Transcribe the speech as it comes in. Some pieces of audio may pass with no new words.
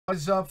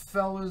What's up,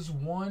 fellas?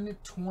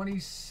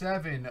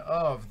 127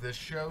 of the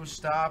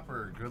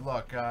ShowStopper. Good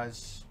luck,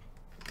 guys.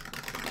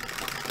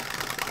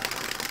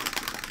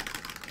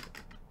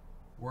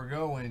 We're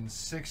going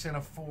 6 and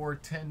a 4,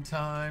 10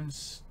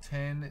 times.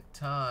 10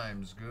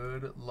 times.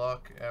 Good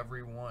luck,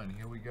 everyone.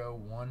 Here we go.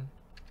 1,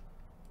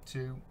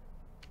 2,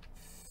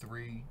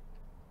 3,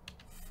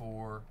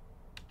 4,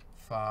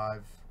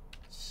 5,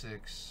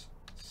 6,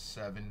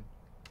 7,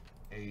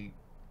 8,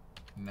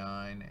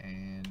 9,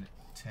 and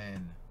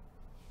 10.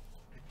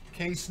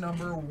 Case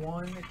number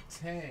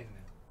 110.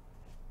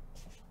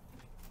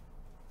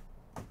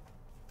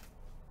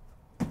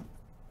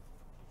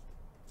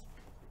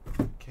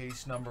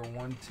 Case number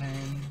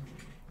 110.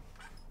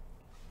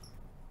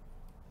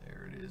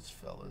 There it is,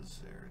 fellas.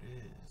 There it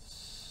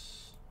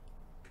is.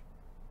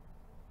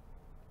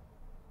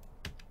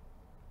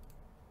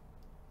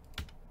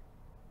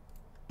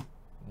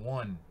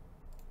 One,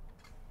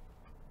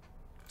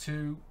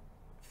 2,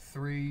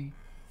 3,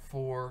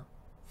 4,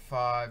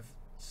 5,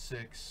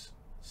 6,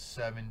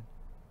 7,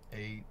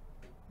 8,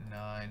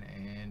 9,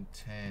 and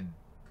 10.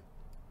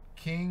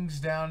 Kings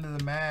down to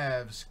the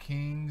Mavs.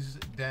 Kings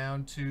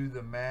down to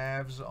the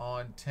Mavs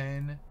on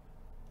 10.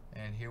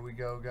 And here we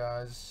go,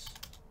 guys.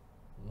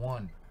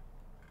 1,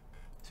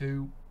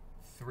 2,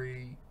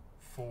 3,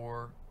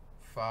 4,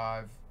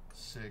 5,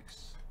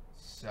 6,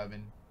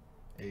 7,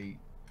 8,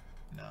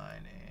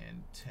 9,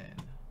 and 10.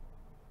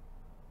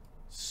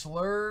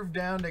 Slurve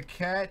down to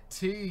Cat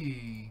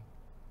T.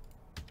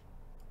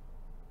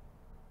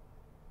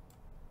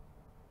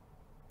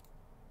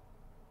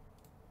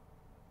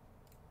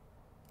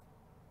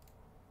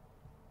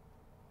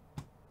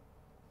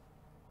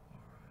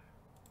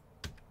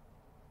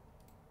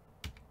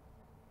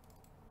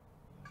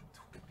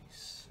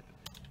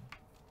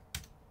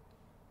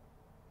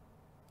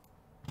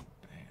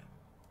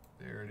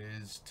 There it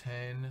is,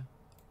 10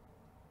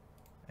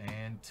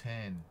 and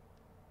 10.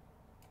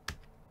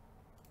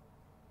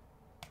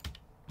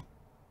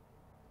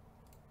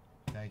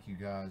 Thank you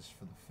guys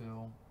for the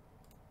fill.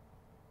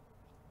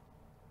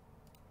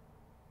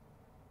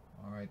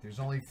 All right, there's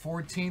only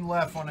 14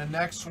 left on the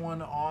next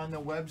one on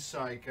the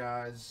website,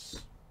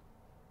 guys.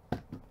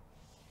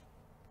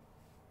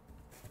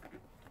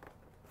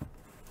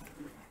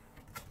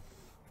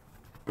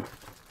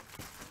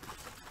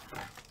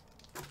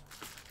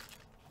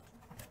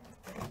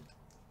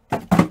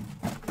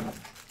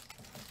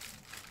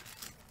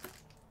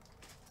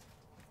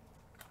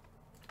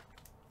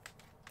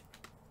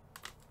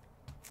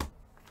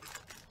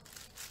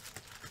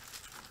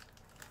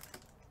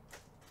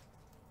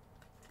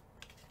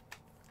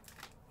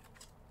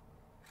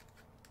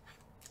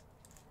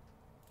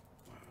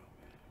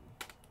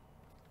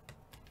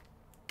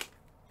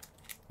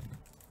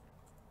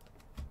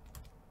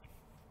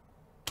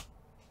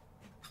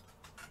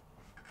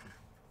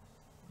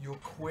 You'll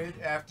quit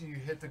after you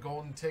hit the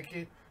golden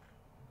ticket?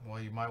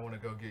 Well, you might want to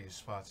go get your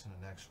spots in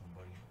the next one,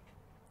 buddy.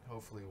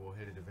 Hopefully we'll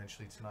hit it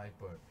eventually tonight,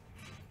 but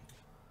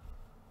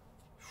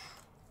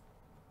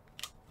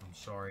I'm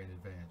sorry in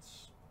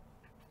advance.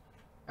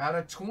 Out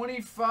of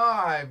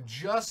 25,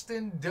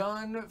 Justin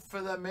Dunn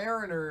for the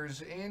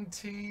Mariners.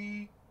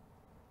 NT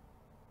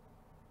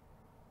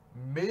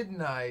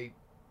Midnight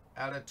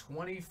out of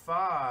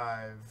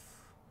 25.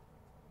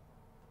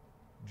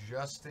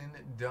 Justin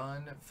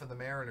Dunn for the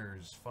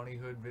Mariners. Funny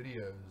Hood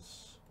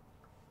Videos.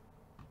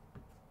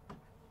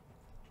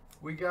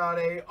 We got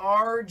a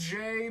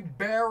RJ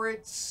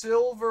Barrett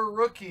Silver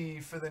Rookie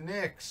for the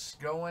Knicks.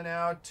 Going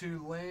out to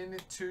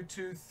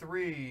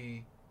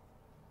Lynn223.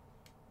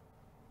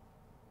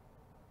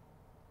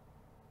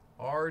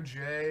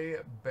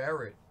 RJ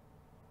Barrett.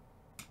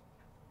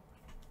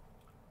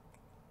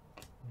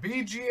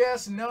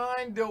 BGS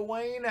 9,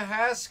 Dwayne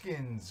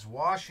Haskins.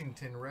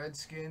 Washington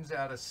Redskins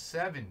out of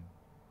 7.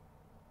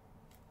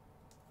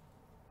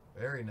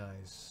 Very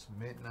nice.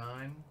 Mint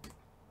 9.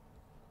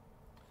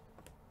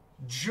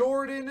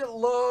 Jordan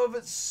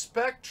Love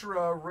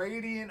Spectra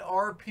Radiant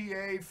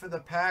RPA for the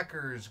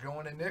Packers.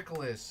 Going to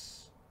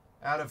Nicholas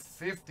out of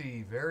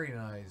 50. Very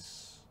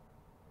nice.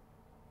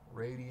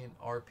 Radiant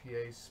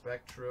RPA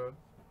Spectra.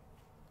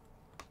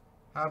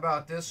 How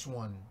about this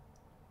one?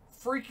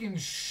 Freaking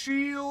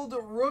Shield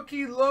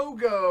rookie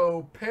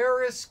logo.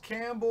 Paris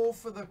Campbell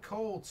for the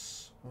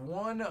Colts.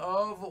 1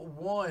 of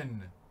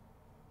 1.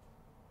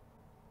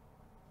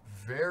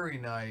 Very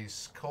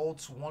nice.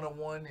 Colts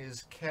 101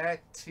 is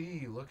Cat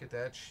T. Look at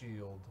that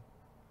shield.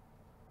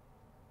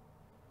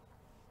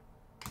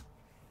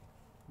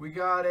 We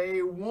got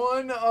a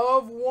 1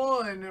 of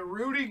 1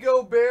 Rudy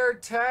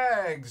Gobert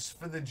tags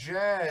for the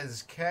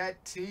Jazz.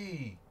 Cat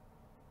T.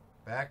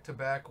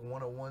 Back-to-back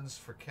 101s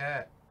for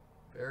Cat.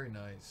 Very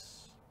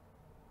nice.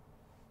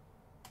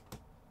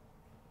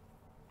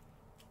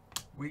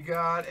 We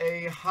got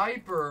a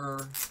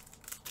Hyper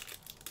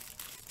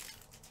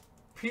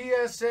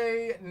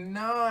PSA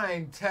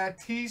 9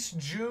 Tatis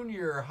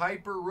Jr.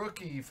 Hyper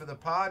Rookie for the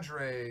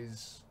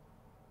Padres.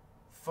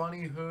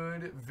 Funny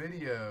Hood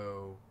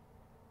Video.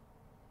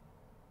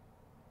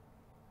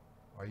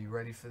 Are you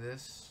ready for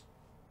this?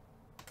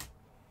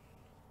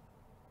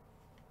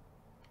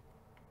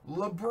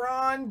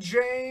 LeBron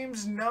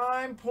James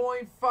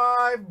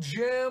 9.5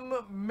 Jim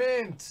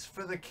Mint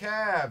for the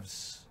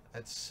Cavs.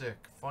 That's sick.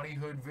 Funny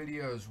Hood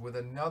Videos with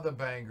another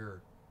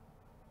banger.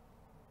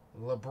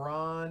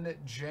 LeBron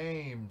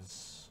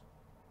James.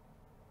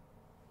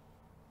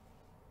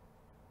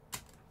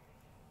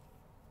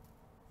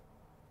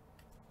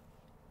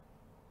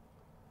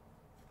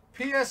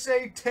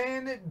 PSA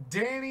 10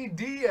 Danny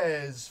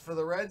Diaz for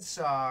the Red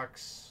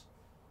Sox.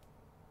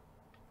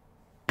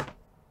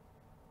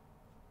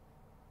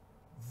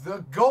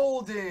 The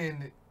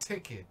golden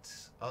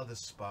ticket of the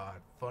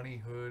spot.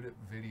 Funny Hood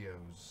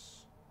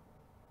Videos.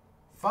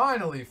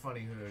 Finally,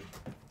 Funny Hood.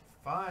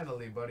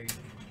 Finally, buddy.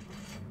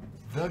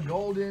 The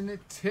golden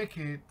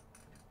ticket.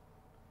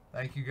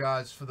 Thank you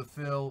guys for the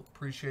fill.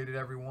 Appreciate it,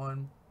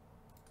 everyone.